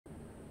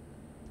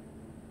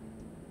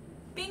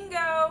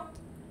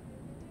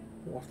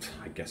Well,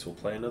 I guess we'll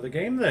play another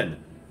game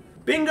then.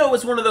 Bingo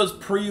was one of those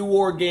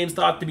pre-war games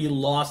thought to be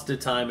lost to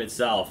time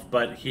itself,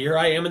 but here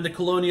I am in the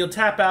colonial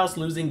taphouse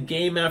losing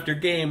game after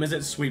game as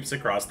it sweeps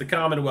across the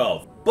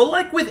Commonwealth. But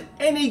like with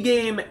any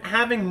game,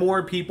 having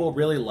more people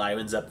really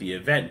livens up the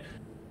event.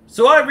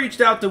 So I reached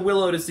out to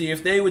Willow to see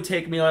if they would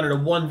take me on in a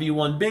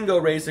 1v1 bingo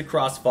race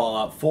across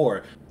Fallout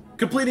 4,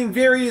 completing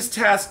various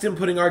tasks and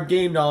putting our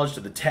game knowledge to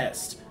the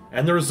test.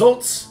 And the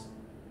results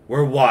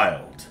were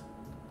wild.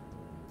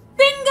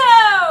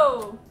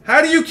 Bingo!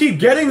 How do you keep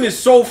getting this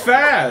so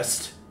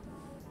fast?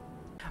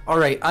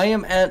 Alright, I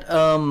am at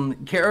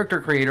character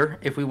creator.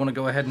 If we want to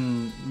go ahead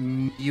and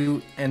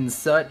mute and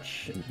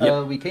such,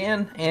 we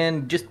can,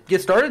 and just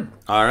get started.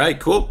 Alright,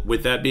 cool.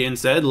 With that being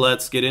said,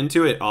 let's get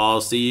into it.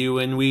 I'll see you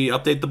when we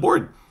update the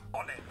board.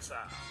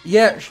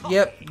 Yeah,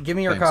 yep, give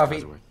me your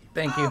coffee.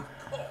 Thank you.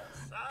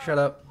 Shut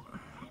up.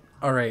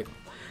 Alright,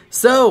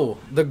 so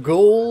the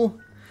goal...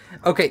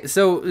 Okay,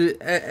 so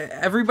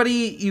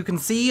everybody, you can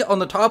see on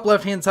the top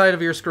left-hand side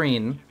of your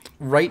screen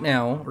right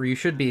now, or you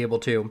should be able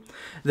to,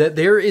 that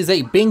there is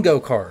a bingo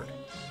card.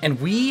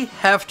 And we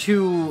have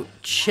to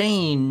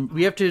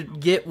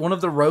get one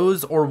of the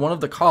rows or one of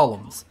the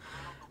columns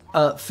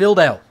filled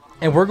out.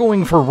 And we're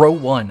going for row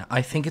 1.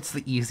 I think it's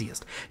the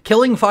easiest.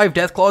 Killing 5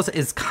 Deathclaws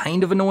is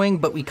kind of annoying,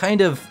 but we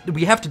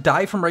have to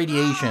die from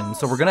radiation,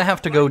 so we're going to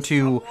have to go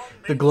to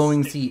the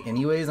glowing sea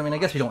anyways. I mean, I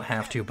guess we don't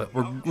have to, but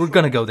we're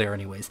going to go there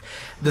anyways.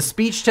 The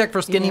speech check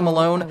for Skinny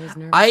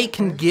Malone, I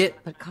can get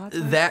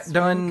that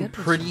done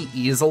pretty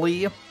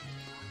easily.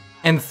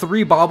 And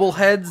 3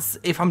 bobbleheads,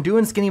 if I'm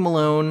doing Skinny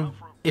Malone,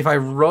 if I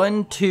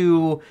run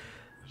to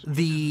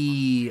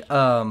the...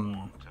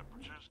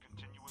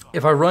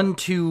 If I run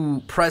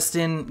to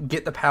Preston,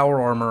 get the power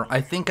armor,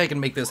 I think I can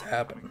make this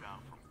happen.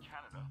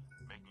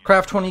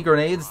 Craft 20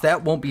 grenades,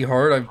 that won't be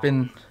hard. I've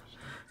been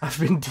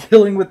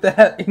dealing with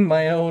that in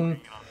my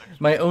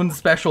own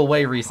special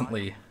way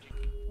recently.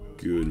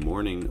 Good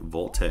morning,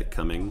 Voltec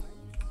coming.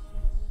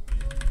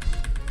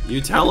 You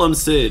tell him,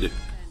 Sid.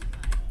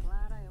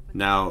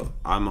 Now,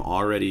 I'm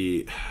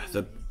already...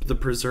 The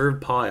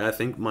preserved pie, I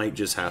think, might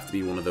just have to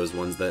be one of those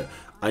ones that...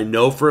 I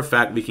know for a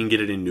fact we can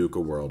get it in Nuka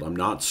World. I'm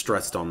not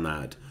stressed on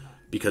that.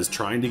 Because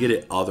trying to get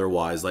it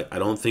otherwise, like, I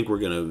don't think we're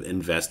going to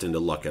invest into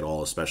luck at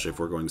all, especially if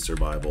we're going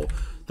survival.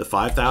 The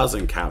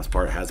 5,000 caps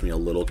part has me a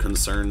little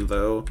concerned,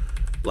 though.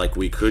 Like,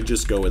 we could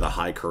just go with a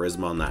high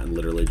charisma on that and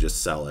literally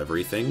just sell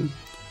everything.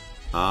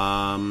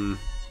 Hold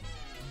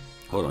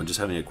on, just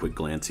having a quick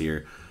glance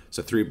here.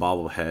 So 3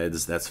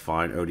 bobbleheads, that's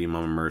fine. OD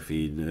Mama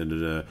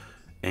Murphy,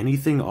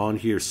 Anything on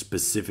here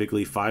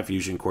specifically, 5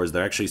 fusion cores,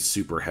 they're actually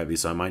super heavy,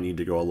 so I might need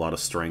to go a lot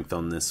of strength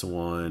on this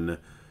one.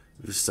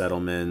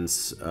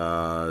 Settlements,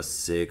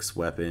 6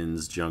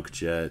 weapons, junk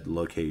jet,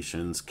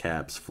 locations,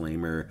 caps,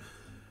 flamer.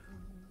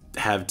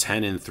 Have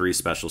 10 and 3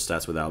 special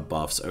stats without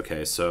buffs.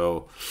 Okay,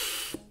 so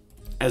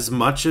as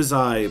much as oh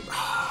man,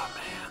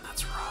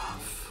 that's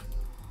rough.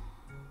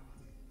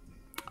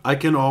 I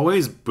can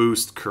always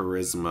boost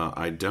charisma.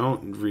 I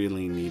don't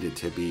really need it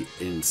to be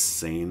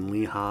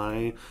insanely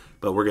high,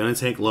 but we're gonna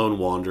take Lone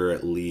Wanderer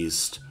at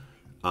least.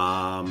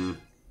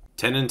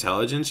 10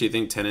 intelligence? You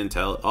think 10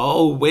 intel?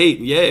 Oh, wait,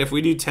 yeah, if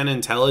we do 10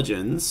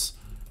 intelligence,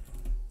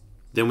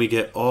 then we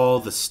get all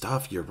the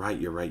stuff. You're right.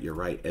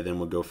 And then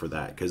we'll go for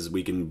that, because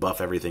we can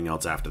buff everything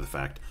else after the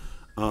fact.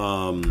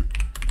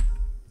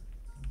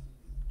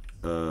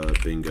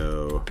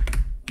 Bingo.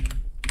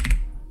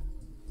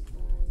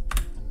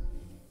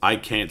 I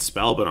can't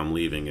spell, but I'm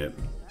leaving it.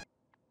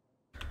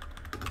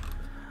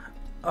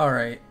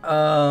 Alright,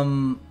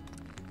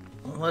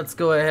 let's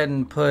go ahead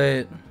and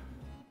put...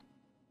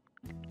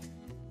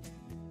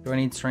 Do I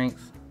need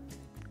strength?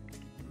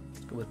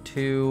 Let's go with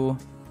 2.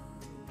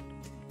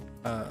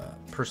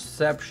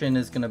 Perception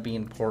is going to be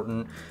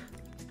important.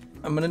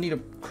 I'm going to need a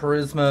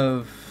charisma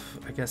of,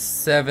 I guess,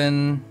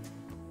 7.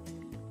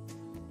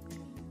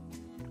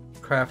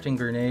 Crafting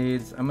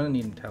grenades. I'm going to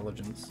need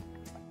intelligence.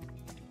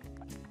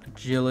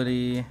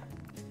 Agility.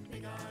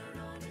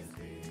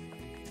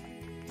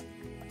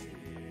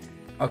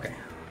 Okay,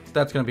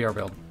 that's going to be our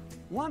build.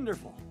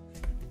 Wonderful.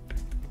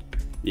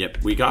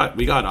 Yep, we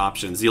got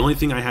options. The only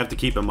thing I have to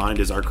keep in mind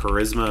is our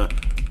charisma.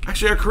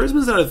 Actually, our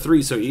charisma's out of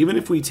 3, so even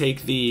if we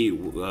take the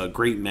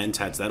great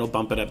mentats, that'll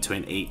bump it up to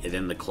an 8, and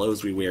then the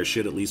clothes we wear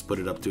should at least put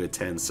it up to a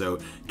 10. So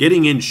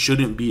getting in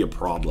shouldn't be a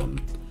problem.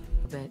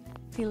 But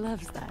he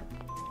loves that.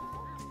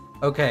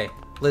 Okay,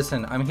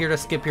 listen, I'm here to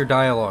skip your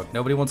dialogue.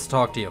 Nobody wants to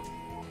talk to you.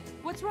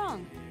 What's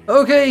wrong?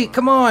 Okay,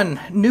 come on.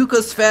 Nuke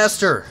us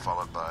faster.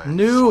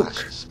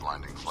 Nuke.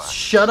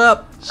 Shut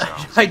up.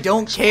 I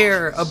don't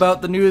care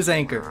about the news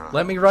anchor.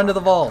 Let me run to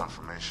the vault.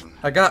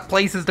 I got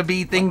places to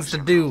be, things to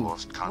do.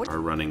 Our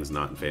running's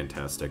not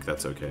fantastic.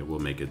 That's okay. We'll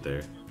make it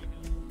there.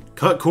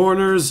 Cut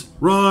corners.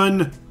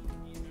 Run.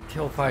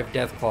 Kill 5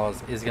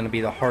 Deathclaws is going to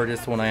be the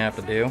hardest one I have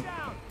to do.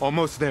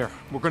 Almost there.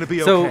 We're gonna be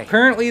so okay.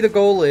 Currently the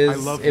goal is, I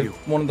love if you.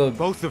 one of the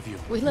both of you,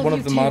 one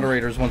of the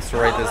moderators wants to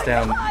write this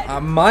down,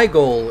 my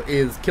goal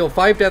is kill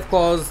 5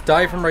 Deathclaws,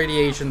 die from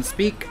radiation,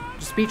 speech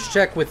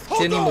check with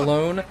Skinny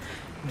Malone,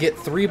 get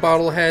 3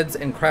 bottle heads,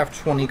 and craft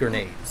 20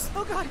 grenades.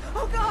 Oh god!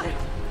 Oh god!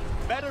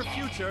 Better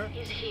future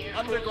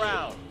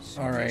underground.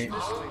 Alright.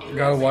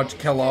 Gotta watch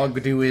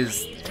Kellogg do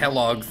his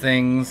Kellogg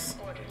things.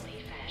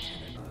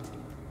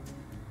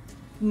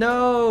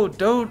 No!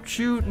 Don't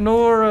shoot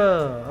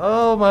Nora!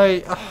 Oh my...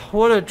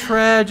 what a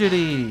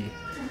tragedy!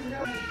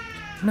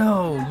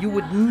 No, you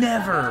would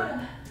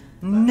never...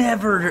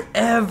 Never,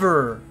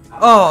 ever...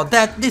 Oh,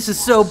 this is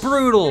so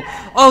brutal!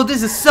 Oh,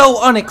 this is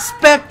so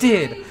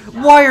unexpected!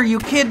 Why are you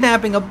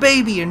kidnapping a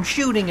baby and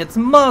shooting its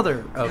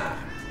mother? Okay.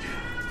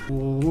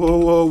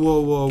 Whoa,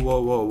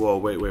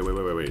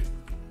 wait.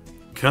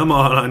 Come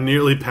on, I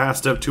nearly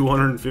passed up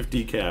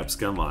 250 caps.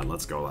 Come on,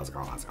 let's go.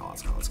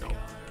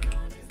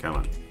 Come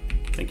on.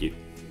 Thank you.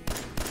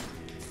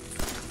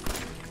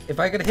 If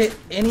I could hit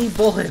any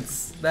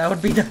bullets, that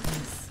would be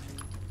nice.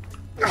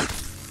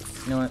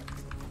 You know what?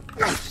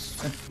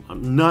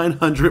 I'm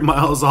 900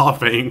 miles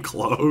off, ain't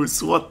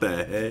close. What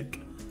the heck?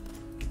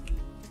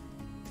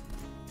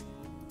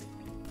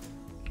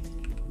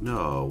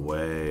 No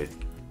way.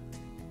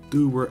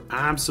 Dude, we're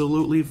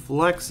absolutely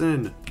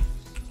flexing.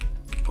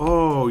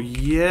 Oh,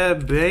 yeah,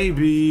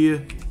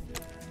 baby.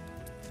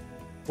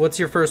 What's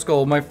your first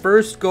goal? My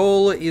first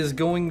goal is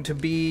going to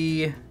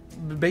be...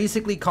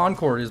 basically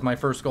Concord is my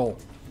first goal.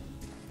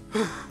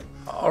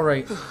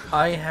 Alright,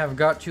 I have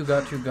got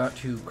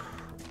to...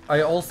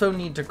 I also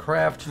need to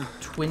craft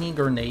 20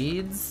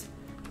 grenades.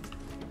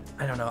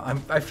 I don't know.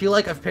 I feel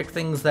like I've picked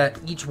things that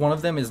each one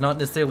of them is not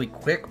necessarily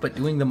quick, but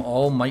doing them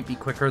all might be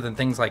quicker than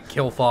things like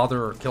Kill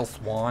Father or Kill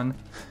Swan.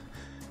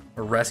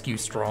 Or Rescue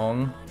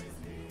Strong.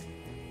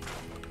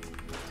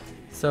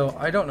 So,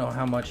 I don't know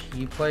how much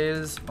he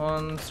plays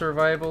on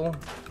survival,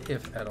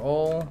 if at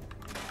all.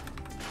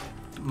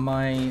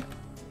 My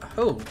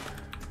hope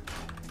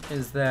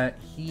is that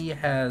he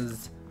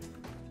has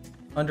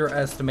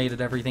underestimated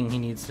everything he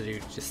needs to do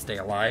to just stay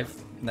alive,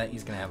 and that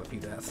he's gonna have a few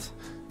deaths.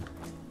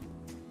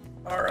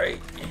 Alright,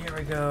 here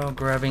we go,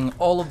 grabbing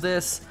all of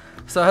this.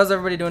 So how's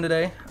everybody doing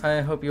today?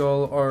 I hope you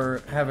all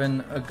are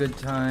having a good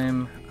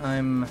time.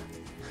 I'm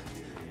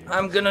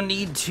gonna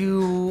need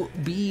to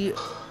be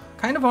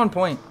kind of on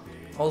point.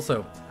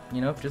 Also,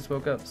 you know, just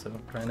woke up, so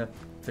I'm trying to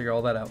figure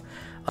all that out.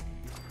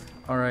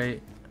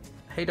 Alright,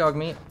 hey dog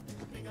meat,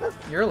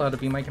 you're allowed to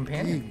be my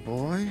companion. Hey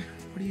boy,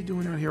 what are you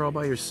doing out here all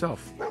by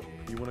yourself?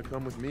 You want to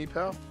come with me,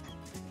 pal?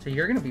 So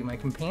you're gonna be my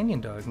companion,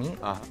 dog meat.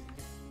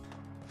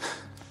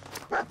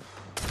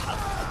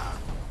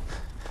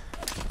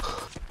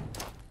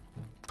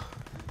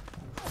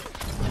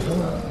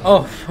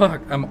 Oh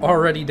fuck, I'm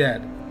already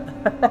dead.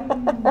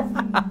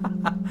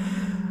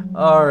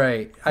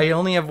 Alright, I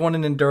only have 1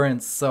 in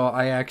endurance, so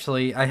I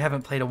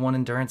haven't played a 1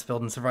 endurance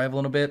build in survival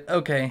in a bit.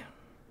 Okay.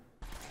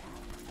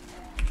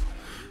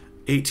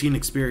 18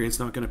 experience,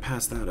 not gonna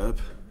pass that up.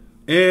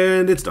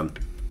 And it's done.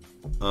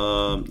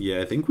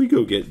 Yeah, I think we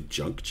go get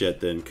Junk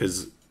Jet then,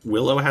 because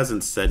Willow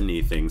hasn't said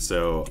anything,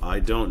 so I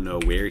don't know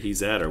where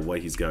he's at or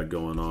what he's got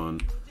going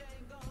on.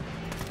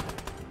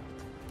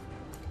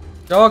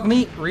 Dog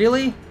meat,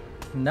 really?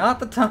 Not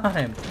the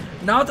time.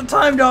 Not the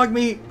time, dog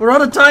meat. We're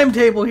on a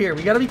timetable here.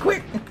 We gotta be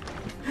quick.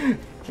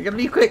 We gotta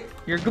be quick.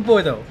 You're a good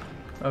boy, though.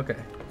 Okay.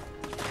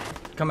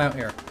 Come out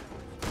here.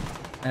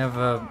 I have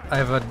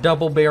a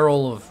double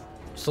barrel of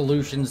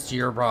solutions to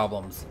your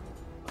problems.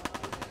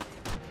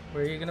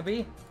 Where are you gonna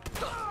be?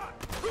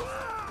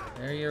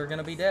 There, you're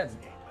gonna be dead.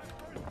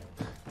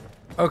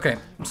 Okay,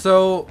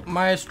 so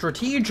my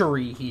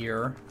strategery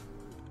here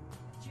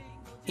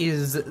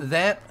is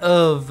that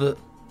of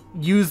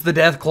use the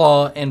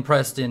Deathclaw and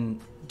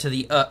Preston to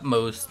the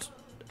utmost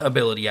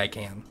ability I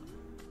can.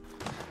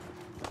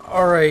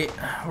 Alright,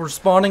 we're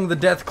spawning the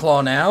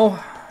Deathclaw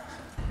now.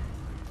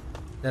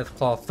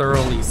 Deathclaw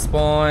thoroughly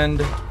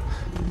spawned.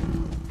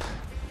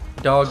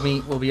 Dog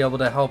meat will be able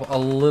to help a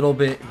little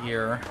bit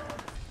here.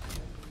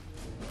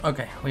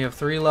 Okay, we have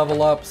 3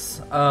 level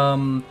ups.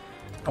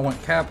 I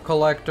want Cap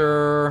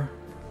Collector.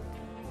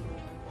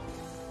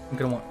 I'm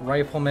gonna want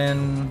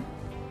Rifleman.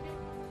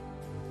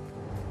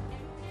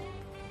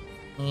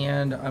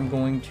 And I'm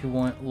going to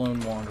want Lone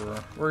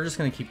Wanderer. We're just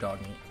gonna keep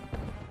Dog Meat.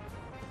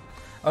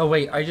 Oh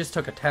wait, I just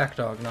took Attack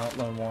Dog, not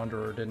Lone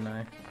Wanderer, didn't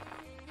I?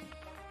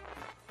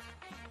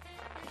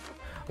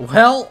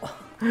 Well,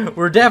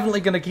 we're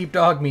definitely gonna keep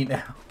Dog Meat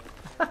now.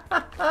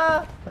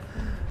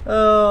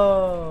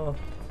 Oh.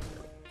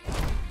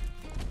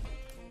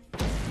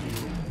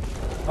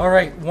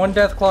 Alright, 1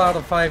 Deathclaw out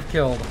of 5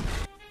 killed.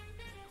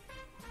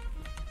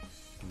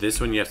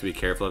 This one you have to be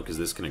careful of because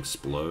this can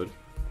explode.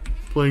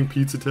 Playing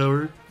Pizza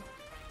Tower.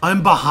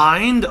 I'm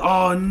behind?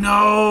 Oh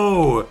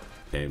no!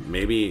 Okay,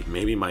 maybe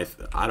my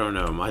I don't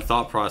know. My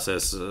thought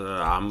process.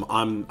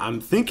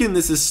 I'm thinking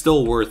this is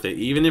still worth it.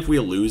 Even if we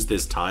lose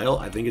this tile,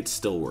 I think it's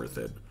still worth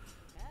it.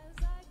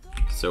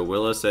 So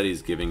Willow said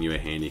he's giving you a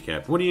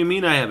handicap. What do you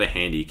mean I have a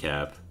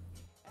handicap?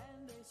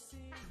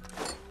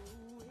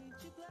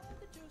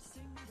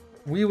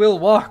 We will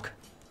walk.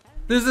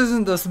 This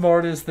isn't the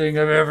smartest thing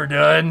I've ever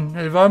done.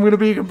 If I'm gonna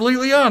be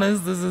completely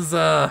honest, this is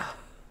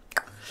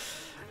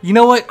You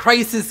know what?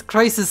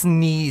 Crisis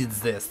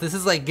needs this. This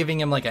is like giving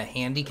him like a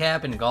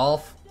handicap in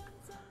golf.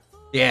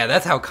 Yeah,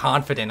 that's how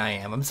confident I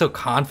am. I'm so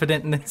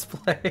confident in this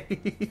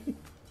play.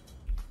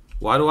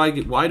 Why do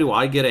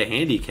I get a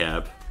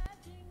handicap?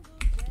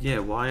 Yeah,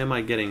 why am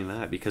I getting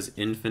that? Because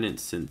infinite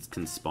synths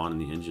can spawn in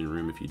the engine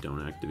room if you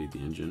don't activate the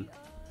engine.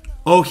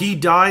 Oh, he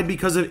died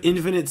because of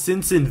infinite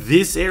synths in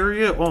this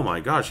area? Oh my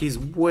gosh, he's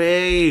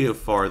way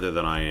farther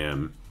than I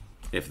am.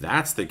 If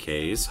that's the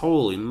case,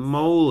 holy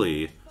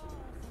moly.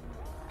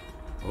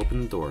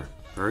 Open the door.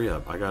 Hurry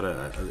up. I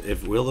gotta,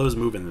 if Willow's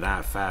moving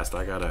that fast,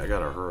 I gotta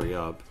hurry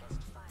up.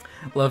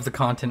 Love the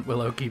content,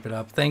 Willow. Keep it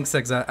up. Thanks,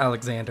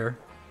 Alexander.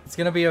 It's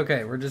gonna be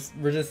okay.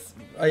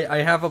 I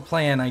have a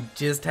plan. I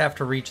just have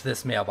to reach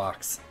this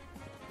mailbox.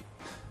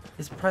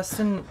 Is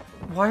Preston...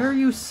 Why are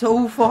you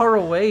so far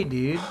away,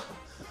 dude?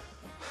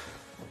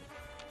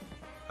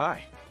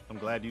 Hi. I'm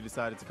glad you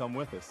decided to come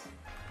with us.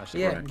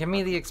 Yeah, give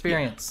me the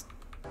experience.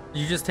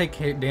 You just take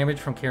damage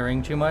from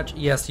carrying too much?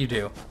 Yes, you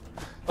do.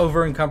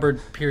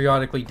 Over-encumbered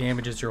periodically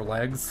damages your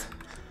legs.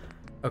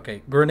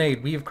 Okay,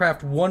 grenade. We've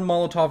crafted 1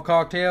 Molotov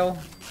cocktail,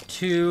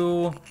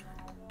 2...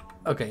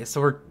 Okay,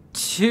 so we're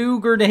 2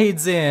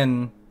 grenades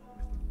in.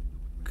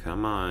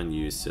 Come on,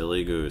 you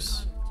silly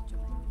goose.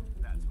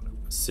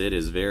 Sid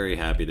is very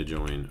happy to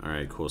join.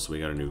 Alright, cool. So we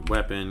got a new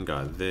weapon.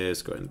 Got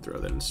this. Go ahead and throw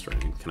that in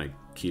strength. Can I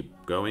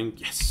keep going?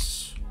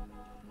 Yes!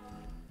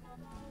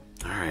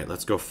 Alright,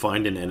 let's go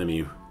find an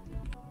enemy.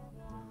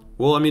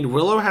 Well, I mean,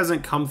 Willow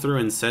hasn't come through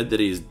and said that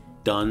he's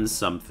done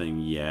something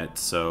yet,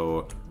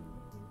 so...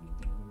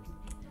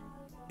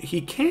 He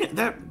can't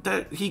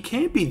he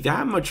can't be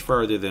that much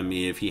farther than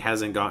me if he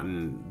hasn't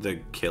gotten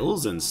the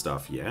kills and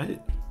stuff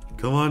yet.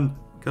 Come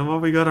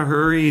on, we gotta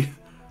hurry.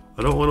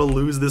 I don't want to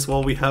lose this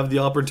while we have the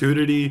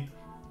opportunity.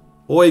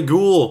 Oi,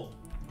 ghoul!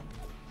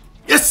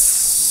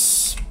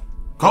 Yes!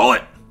 Call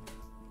it!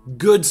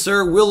 Good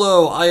Sir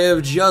Willow, I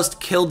have just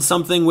killed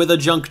something with a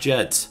junk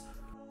jet.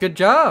 Good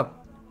job.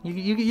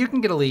 You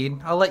can get a lead.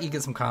 I'll let you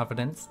get some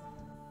confidence.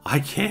 I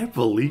can't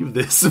believe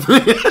this,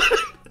 man.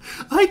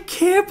 I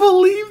can't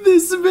believe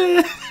this,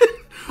 man.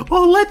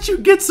 I'll let you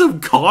get some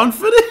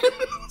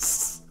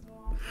confidence.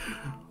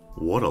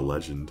 What a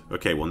legend.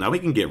 Okay, well now we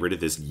can get rid of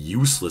this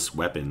useless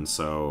weapon,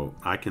 so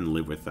I can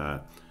live with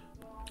that.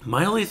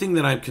 My only thing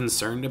that I'm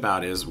concerned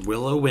about is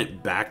Willow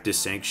went back to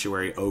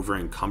Sanctuary over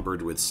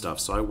encumbered with stuff,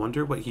 so I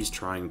wonder what he's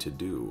trying to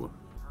do.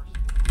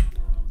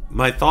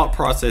 My thought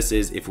process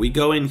is if we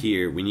go in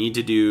here, we need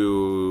to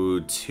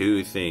do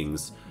 2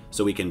 things.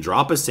 So we can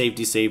drop a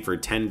safety save for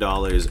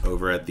 $10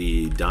 over at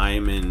the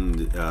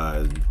Diamond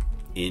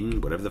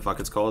Inn, whatever the fuck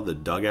it's called, the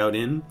Dugout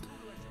Inn.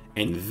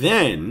 And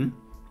then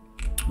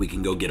we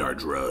can go get our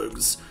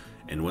drugs.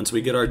 And once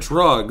we get our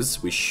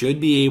drugs, we should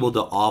be able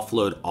to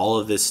offload all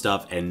of this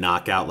stuff and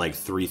knock out like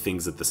 3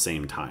 things at the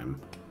same time.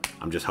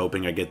 I'm just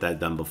hoping I get that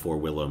done before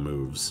Willow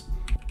moves.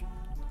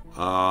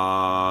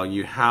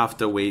 You have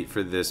to wait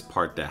for this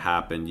part to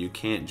happen. You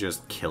can't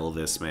just kill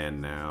this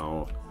man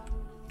now.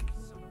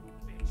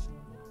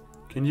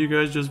 Can you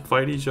guys just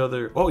fight each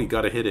other? Oh, you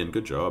got a hit in.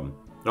 Good job.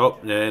 Oh,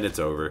 and it's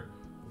over.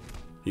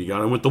 You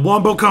got him with the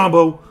wombo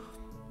combo.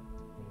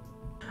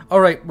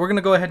 Alright, we're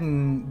gonna go ahead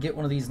and get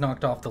one of these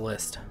knocked off the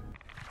list.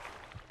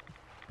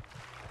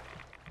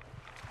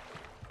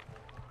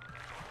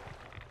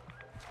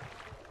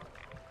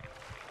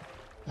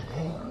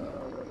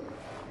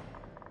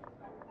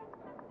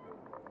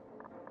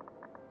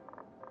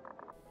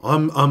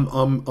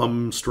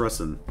 I'm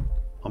stressing.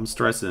 I'm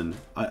stressing.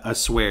 I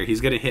swear,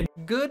 he's gonna hit.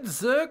 Good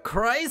Sir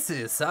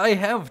Crisis, I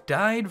have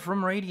died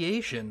from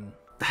radiation.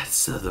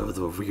 That's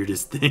the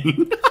weirdest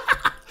thing.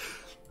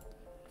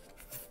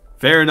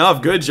 Fair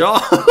enough, good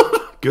job.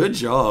 Good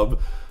job.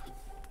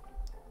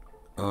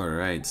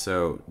 Alright,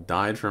 so,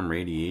 died from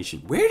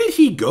radiation. Where did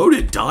he go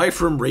to die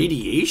from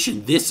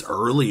radiation this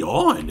early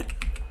on?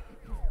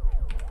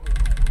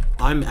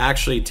 I'm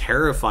actually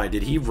terrified.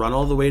 Did he run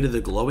all the way to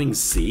the glowing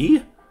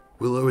sea?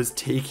 Willow is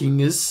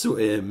taking a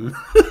swim.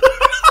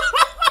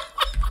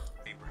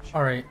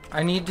 Alright,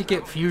 I need to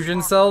get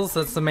fusion cells.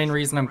 That's the main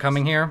reason I'm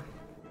coming here.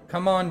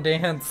 Come on,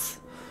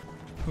 dance.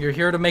 You're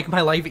here to make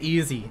my life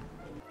easy.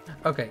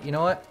 Okay, you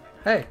know what?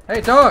 Hey,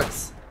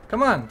 dogs!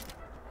 Come on.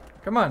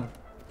 Come on.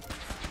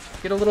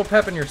 Get a little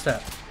pep in your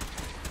step.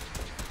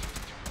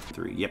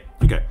 3, yep,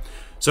 okay.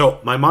 So,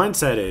 my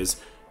mindset is,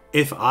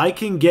 if I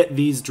can get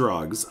these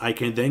drugs, I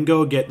can then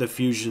go get the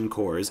fusion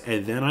cores,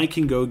 and then I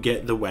can go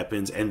get the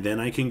weapons, and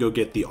then I can go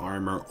get the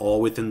armor, all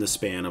within the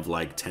span of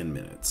like 10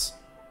 minutes.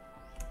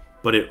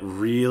 But it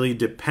really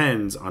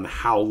depends on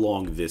how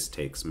long this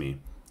takes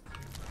me.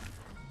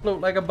 Float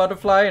like a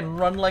butterfly and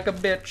run like a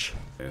bitch.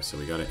 Okay, so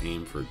we gotta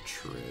aim for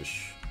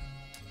Trish.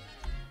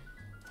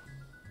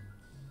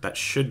 That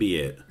should be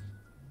it.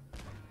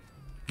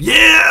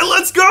 Yeah,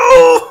 let's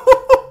go!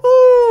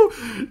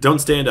 Don't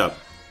stand up.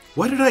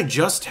 What did I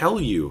just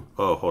tell you?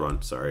 Oh, hold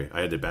on, sorry.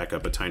 I had to back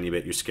up a tiny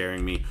bit. You're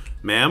scaring me.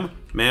 Ma'am,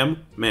 can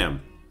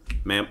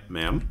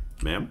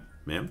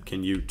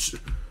you...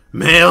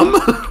 Ma'am?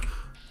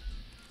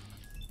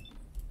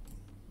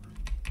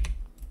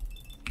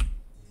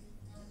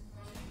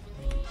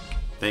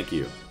 Thank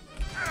you.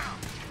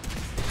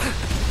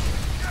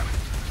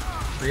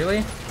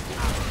 Really?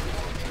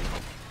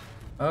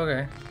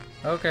 Okay.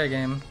 Okay,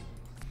 game.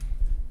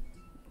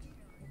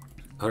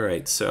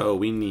 Alright, so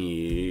we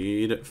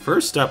need...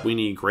 First up, we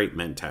need Great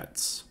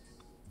Mentats.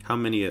 How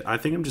many... I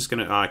think I'm just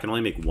gonna... I can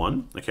only make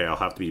one? Okay, I'll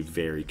have to be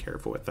very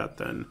careful with that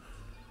then.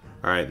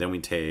 Alright, then we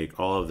take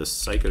all of the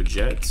Psycho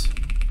Jets.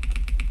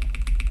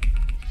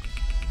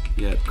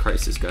 Yep,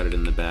 Crisis got it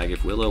in the bag.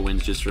 If Willow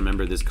wins, just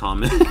remember this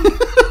comment.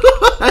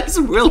 As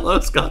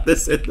Willow's got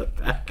this in the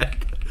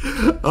bag.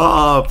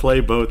 Oh, play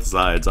both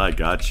sides. I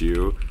got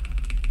you.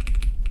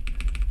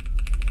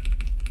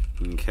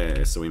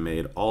 Okay, so we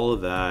made all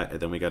of that, and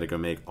then we gotta go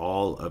make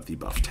all of the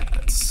buff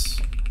tats.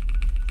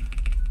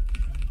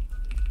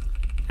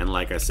 And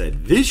like I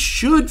said, this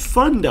should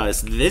fund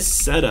us. This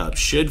setup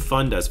should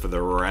fund us for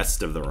the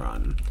rest of the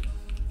run.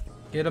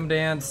 Get him,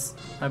 Dance.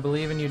 I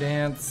believe in you,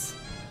 Dance.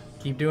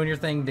 Keep doing your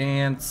thing,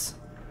 Dance.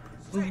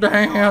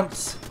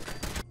 Dance!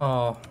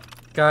 Oh,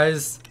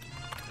 guys,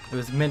 it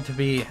was meant to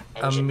be.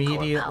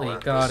 Immediately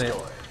got it.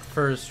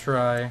 First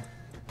try.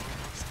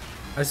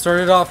 I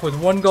started off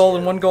with one goal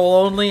and one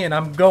goal only, and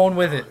I'm going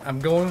with it. I'm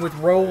going with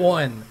row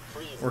 1.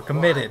 We're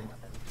committed.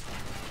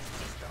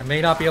 I may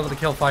not be able to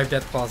kill 5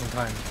 Death Claws in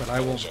time, but I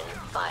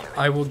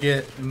will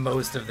get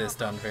most of this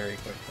done very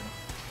quickly.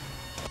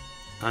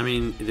 I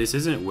mean, this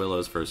isn't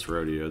Willow's first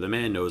rodeo. The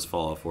man knows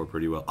Fallout 4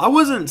 pretty well. I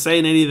wasn't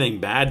saying anything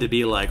bad to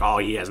be like, oh,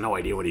 he has no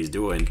idea what he's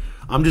doing.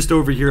 I'm just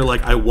over here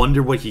like, I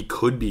wonder what he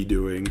could be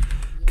doing.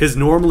 Because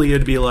normally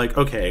it'd be like,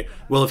 okay,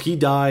 well, if he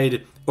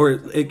died...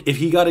 Or if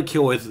he got a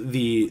kill with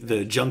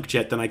the junk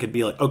jet, then I could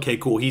be like, okay,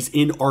 cool, he's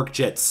in arc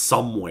jet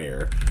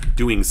somewhere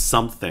doing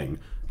something.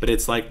 But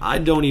it's like, I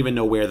don't even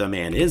know where the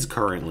man is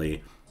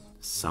currently.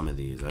 Some of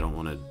these, I don't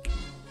want to...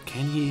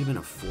 Can he even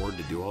afford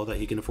to do all that?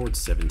 He can afford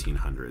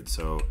 1,700,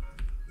 so...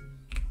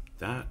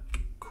 That,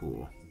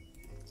 cool.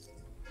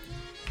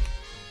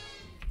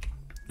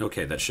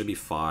 Okay, that should be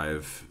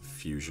 5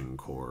 fusion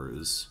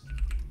cores.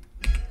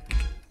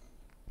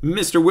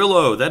 Mr.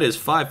 Willow, that is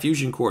 5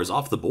 fusion cores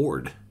off the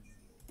board.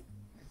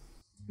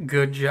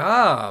 Good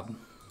job.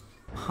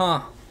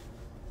 Huh.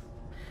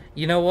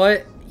 You know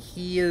what?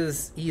 He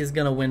is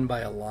gonna win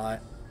by a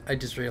lot. I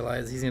just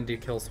realized he's gonna do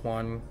Kill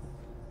Swan,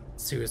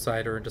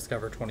 Suicider, and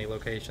discover 20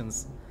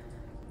 locations.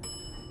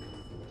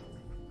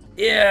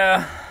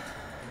 Yeah.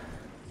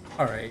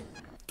 Alright.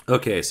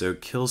 Okay, so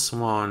Kill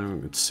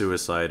Swan,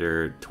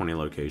 Suicider, 20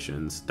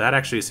 locations. That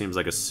actually seems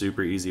like a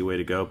super easy way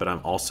to go, but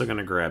I'm also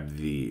gonna grab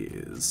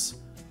these.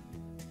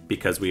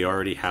 Because we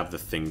already have the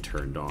thing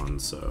turned on,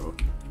 so...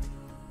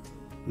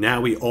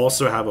 Now we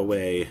also have a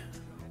way...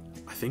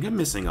 I think I'm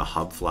missing a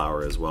hub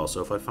flower as well,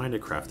 so if I find a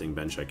crafting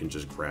bench, I can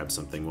just grab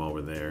something while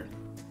we're there.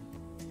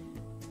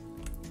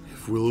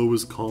 If Willow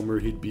was calmer,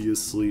 he'd be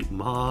asleep.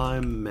 My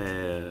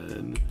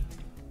man.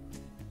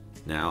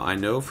 Now, I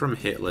know from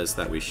Hitlist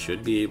that we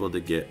should be able to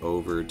get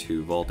over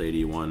to Vault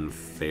 81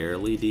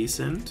 fairly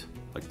decent.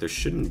 Like, there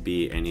shouldn't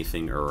be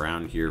anything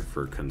around here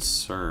for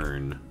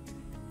concern.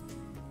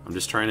 I'm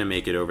just trying to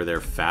make it over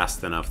there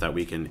fast enough that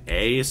we can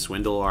A,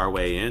 swindle our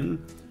way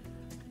in,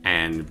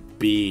 and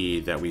B,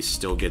 that we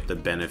still get the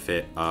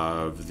benefit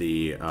of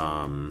the the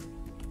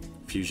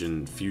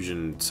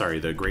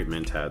Great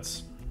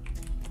Mentats.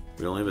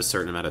 We only have a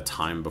certain amount of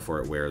time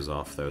before it wears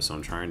off, though, so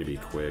I'm trying to be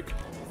quick.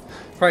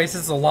 Price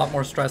is a lot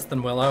more stressed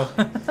than Willow.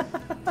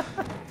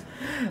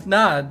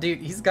 Nah, dude,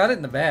 he's got it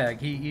in the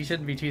bag. He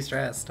shouldn't be too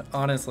stressed,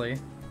 honestly.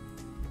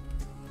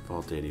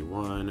 Vault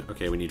 81.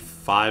 Okay, we need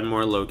 5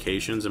 more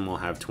locations, and we'll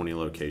have 20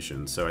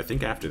 locations. So I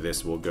think after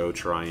this, we'll go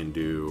try and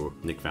do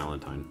Nick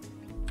Valentine.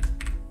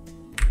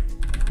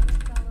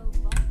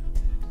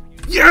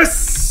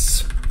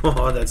 Yes!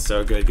 Oh, that's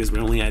so good, because we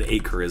only had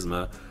 8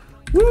 charisma.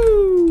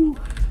 Woo!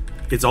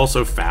 It's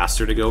also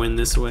faster to go in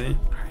this way.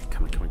 Alright,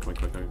 come on.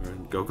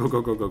 Go.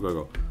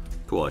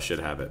 Cool, I should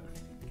have it.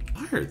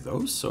 Why are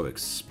those so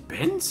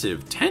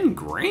expensive? 10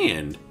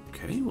 grand?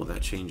 Okay, well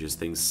that changes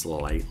things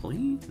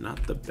slightly.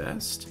 Not the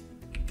best.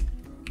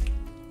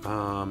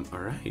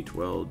 Alright,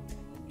 well,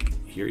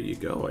 here you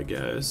go, I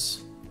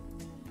guess.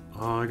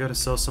 Oh, I gotta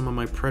sell some of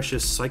my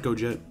precious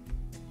Psychojet.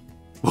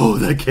 Oh,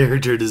 that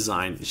character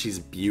design. She's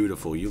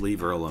beautiful. You leave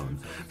her alone.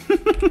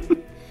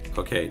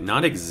 Okay,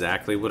 not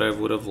exactly what I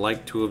would have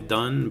liked to have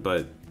done,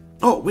 but...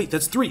 Oh, wait,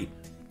 that's 3.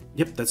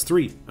 Yep, that's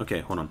 3. Okay,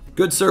 hold on.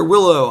 Good Sir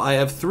Willow, I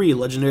have 3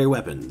 legendary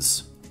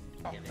weapons.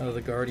 Oh,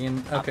 the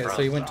Guardian. Okay,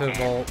 so he went to a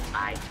vault.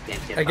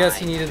 I guess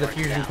he needed the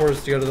fusion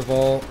cores to go to the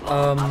vault.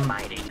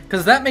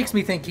 Because that makes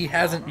me think he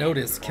hasn't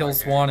noticed Kill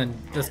Swan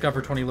and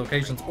discover 20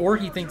 locations, or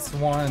he thinks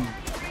Swan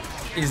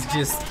is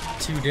just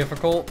too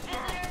difficult.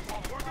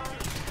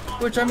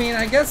 Which, I mean,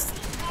 I guess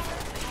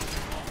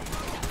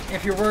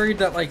if you're worried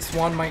that, like,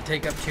 Swan might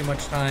take up too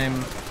much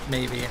time,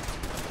 maybe.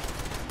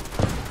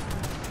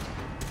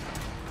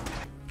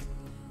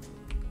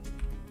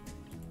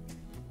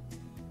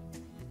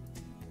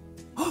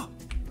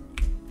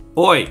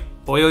 Oi!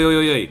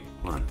 Oi.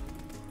 Hold on.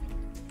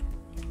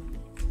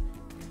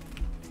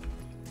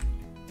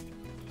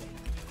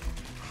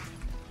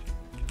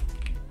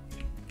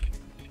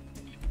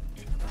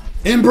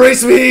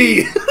 Embrace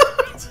me!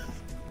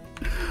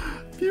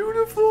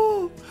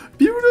 Beautiful!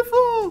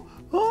 Beautiful!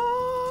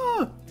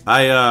 Ah!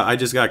 I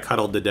just got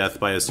cuddled to death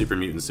by a super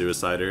mutant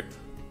suicider.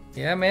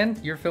 Yeah, man,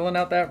 you're filling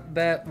out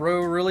that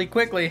row really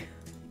quickly.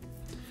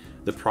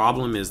 The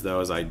problem is,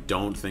 though, is I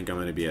don't think I'm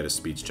going to be able to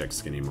speech check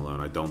Skinny Malone.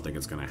 I don't think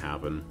it's going to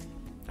happen.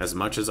 As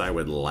much as I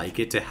would like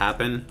it to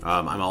happen,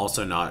 I'm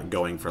also not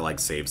going for, like,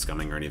 save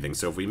scumming or anything.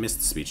 So if we missed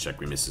the speech check,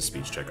 we missed the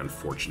speech check,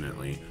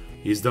 unfortunately.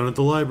 He's done at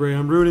the library.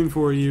 I'm rooting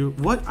for you.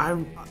 What?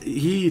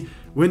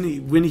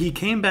 When he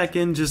came back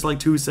in just like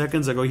 2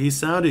 seconds ago, he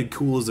sounded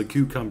cool as a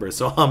cucumber.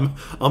 So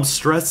I'm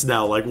stressed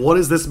now. Like, what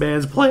is this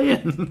man's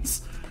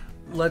plans?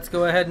 Let's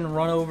go ahead and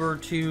run over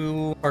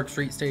to Park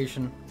Street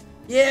Station.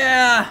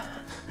 Yeah.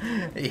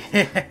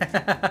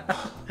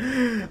 Yeah.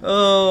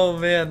 Oh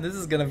man, this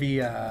is gonna be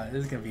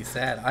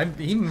sad.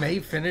 He may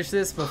finish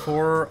this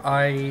before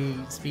I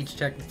speech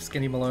check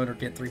Skinny Malone or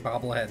get 3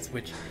 bobbleheads,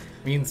 which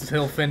means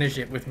he'll finish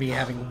it with me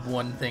having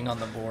 1 thing on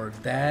the board.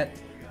 That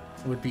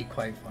would be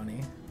quite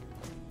funny.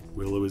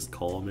 Willow is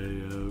calm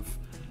AF.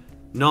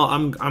 No,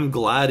 I'm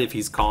glad if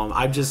he's calm.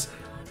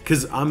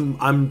 Because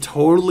I'm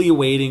totally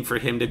waiting for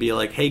him to be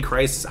like, hey,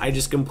 Crisis, I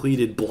just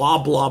completed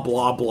blah, blah,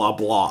 blah, blah,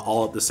 blah,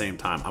 all at the same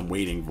time. I'm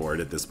waiting for it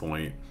at this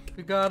point.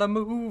 We gotta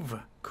move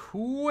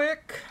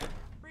quick.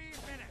 3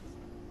 minutes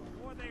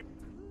before they...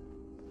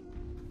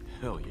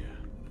 Hell yeah.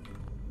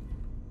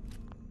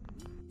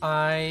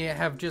 I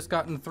have just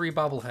gotten 3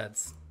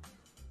 bobbleheads.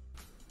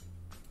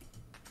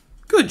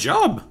 Good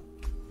job.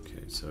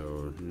 Okay,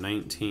 so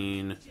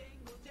 19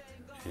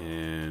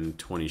 and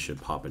 20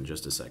 should pop in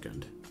just a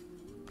second.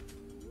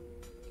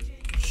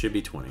 Should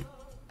be 20.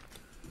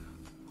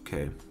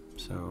 Okay,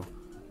 so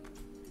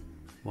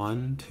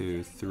 1,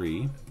 2,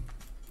 3,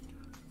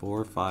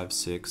 4, 5,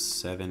 6,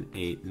 7,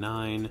 8,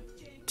 9,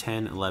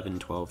 10, 11,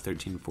 12,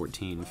 13,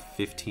 14,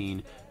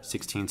 15,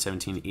 16,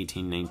 17,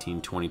 18,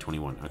 19, 20,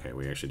 21. Okay,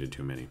 we actually did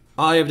too many.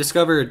 I have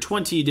discovered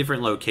 20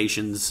 different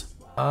locations.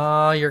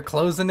 You're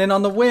closing in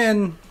on the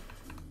win.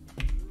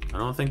 I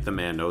don't think the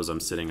man knows I'm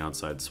sitting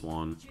outside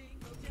Swan.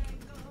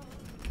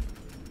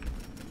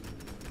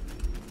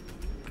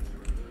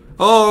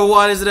 Oh,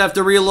 why does it have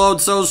to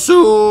reload so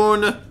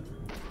soon? I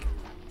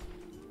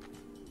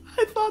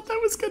thought that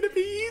was gonna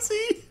be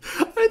easy.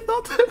 I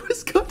thought that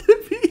was gonna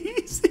be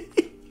easy.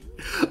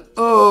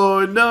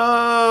 Oh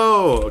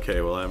no. Okay,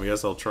 well, I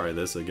guess I'll try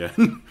this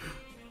again.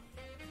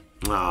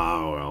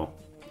 Oh, well.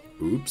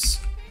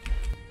 Oops.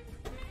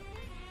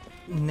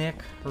 Nick,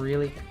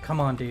 really? Come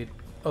on, dude.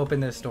 Open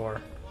this door.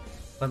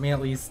 Let me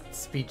at least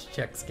speech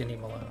check Skinny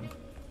Malone.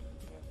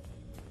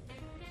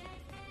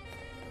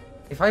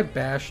 If I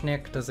bash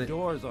Nick, does it...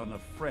 Door's on the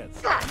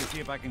fritz. Let me see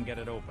if I can get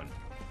it open.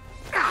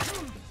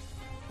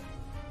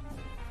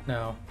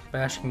 No,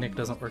 bashing Nick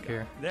doesn't work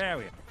here. There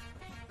we go.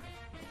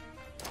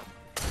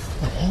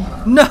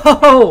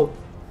 No!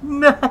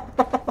 No!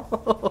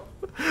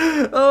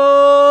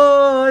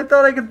 Oh, I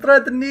thought I could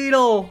thread the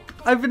needle.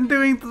 I've been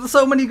doing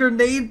so many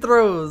grenade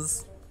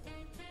throws.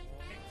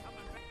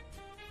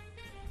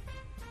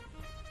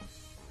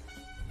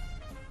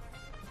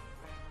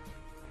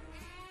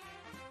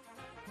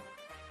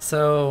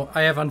 So,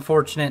 I have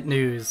unfortunate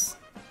news.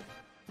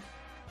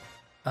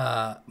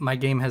 My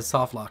game has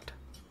soft locked.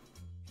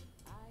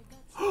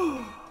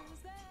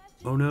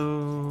 Oh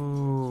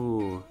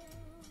no.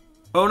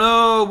 Oh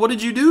no, what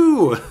did you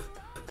do?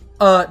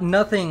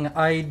 Nothing.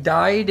 I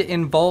died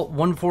in Vault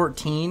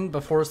 114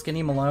 before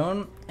Skinny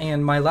Malone,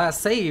 and my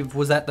last save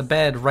was at the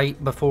bed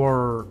right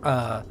before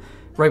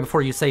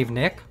you save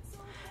Nick.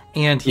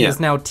 And he is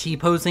now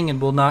T-posing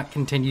and will not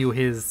continue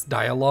his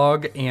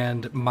dialogue,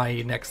 and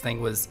my next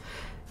thing was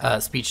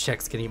speech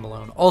check Skinny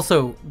Malone.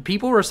 Also,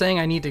 people were saying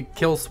I need to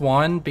kill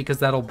Swan because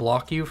that'll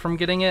block you from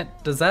getting it.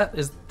 Is that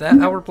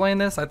how we're playing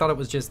this? I thought it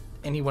was just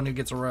anyone who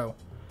gets a row.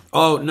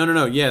 Oh,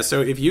 no. Yeah,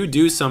 so if you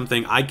do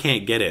something, I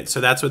can't get it.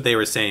 So that's what they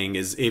were saying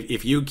is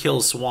if you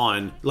kill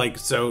Swan, like,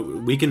 so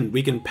we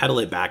can pedal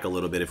it back a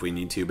little bit if we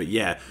need to. But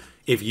yeah,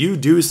 if you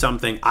do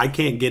something, I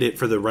can't get it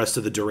for the rest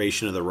of the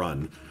duration of the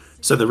run.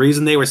 So the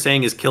reason they were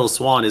saying is kill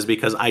Swan is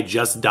because I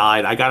just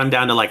died. I got him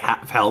down to like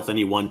half health and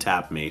he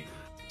one-tapped me.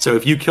 So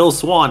if you kill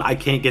Swan, I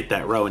can't get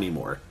that row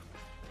anymore.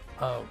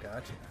 Oh,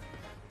 gotcha.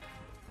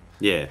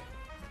 Yeah.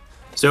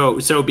 So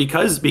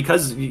because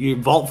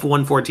Vault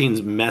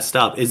 114's messed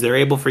up, are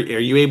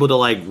you able to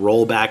like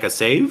roll back a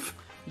save?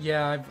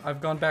 Yeah, I've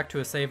gone back to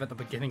a save at the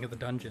beginning of the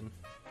dungeon.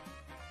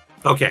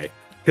 Okay.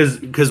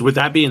 Because with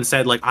that being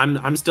said, like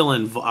I'm still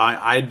in.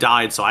 I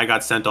died, so I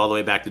got sent all the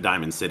way back to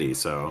Diamond City.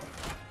 So.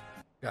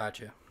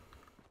 Gotcha.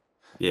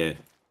 Yeah.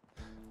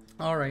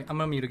 All right, I'm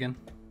gonna mute again.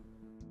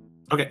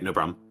 Okay, no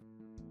problem.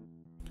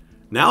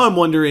 Now I'm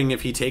wondering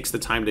if he takes the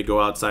time to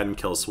go outside and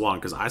kill Swan,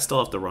 because I still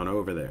have to run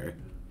over there.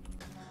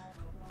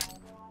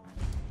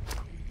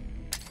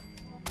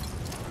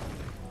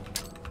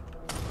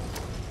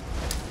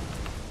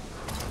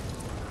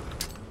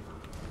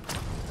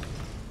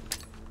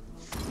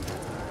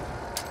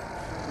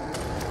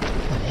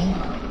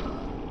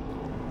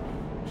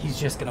 He's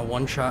just gonna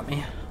one-shot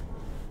me.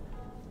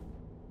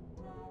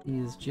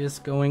 He's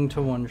just going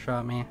to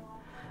one-shot me.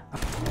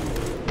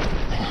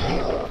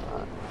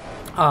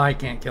 I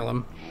can't kill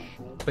him.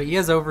 But he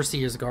has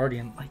Overseer's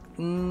Guardian. Like,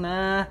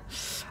 nah.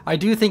 I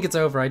do think it's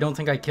over. I don't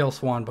think I kill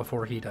Swan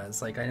before he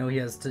does. Like, I know he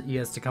has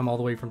to come all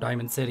the way from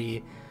Diamond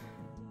City.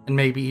 And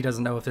maybe he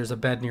doesn't know if there's a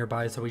bed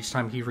nearby, so each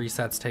time he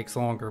resets takes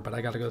longer. But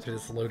I gotta go through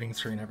this loading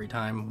screen every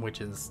time, which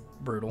is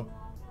brutal.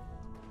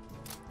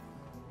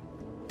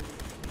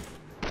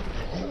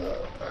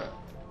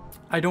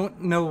 I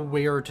don't know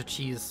where to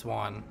cheese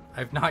Swan.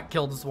 I've not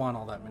killed Swan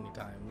all that many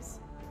times.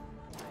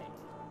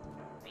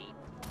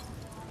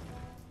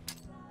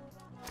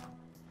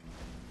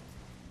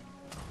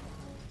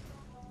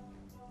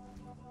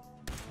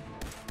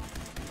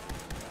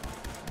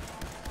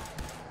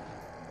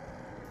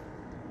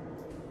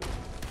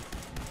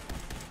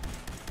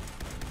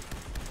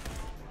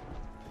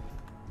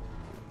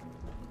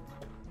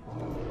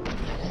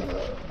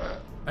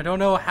 I don't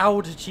know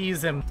how to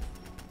cheese him.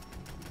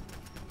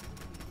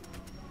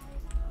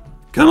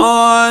 Come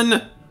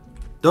on!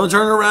 Don't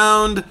turn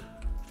around!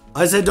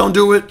 I said don't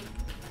do it!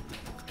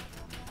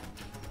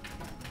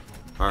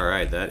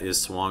 Alright, that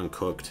is Swan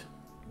cooked.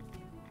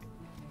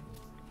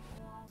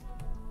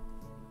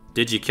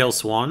 Did you kill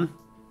Swan?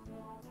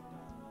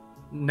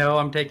 No,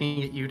 I'm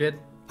taking it you did.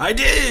 I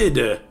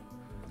did!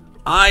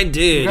 I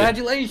did!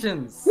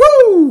 Congratulations!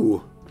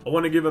 Woo! I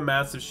want to give a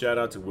massive shout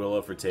out to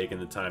Willow for taking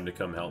the time to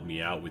come help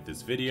me out with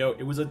this video.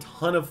 It was a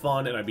ton of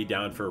fun and I'd be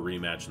down for a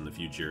rematch in the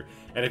future.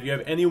 And if you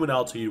have anyone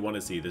else who you'd want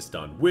to see this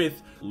done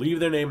with, leave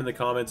their name in the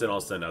comments and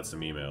I'll send out some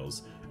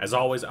emails. As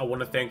always, I want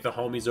to thank the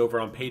homies over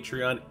on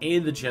Patreon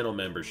and the channel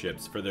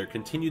memberships for their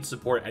continued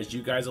support as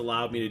you guys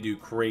allowed me to do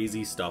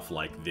crazy stuff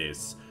like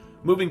this.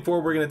 Moving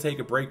forward, we're going to take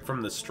a break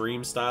from the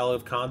stream style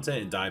of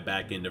content and dive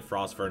back into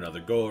Frost for another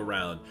go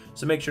around,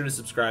 so make sure to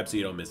subscribe so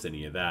you don't miss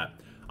any of that.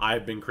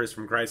 I've been Chris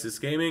from Crisis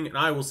Gaming, and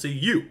I will see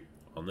you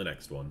on the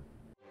next one.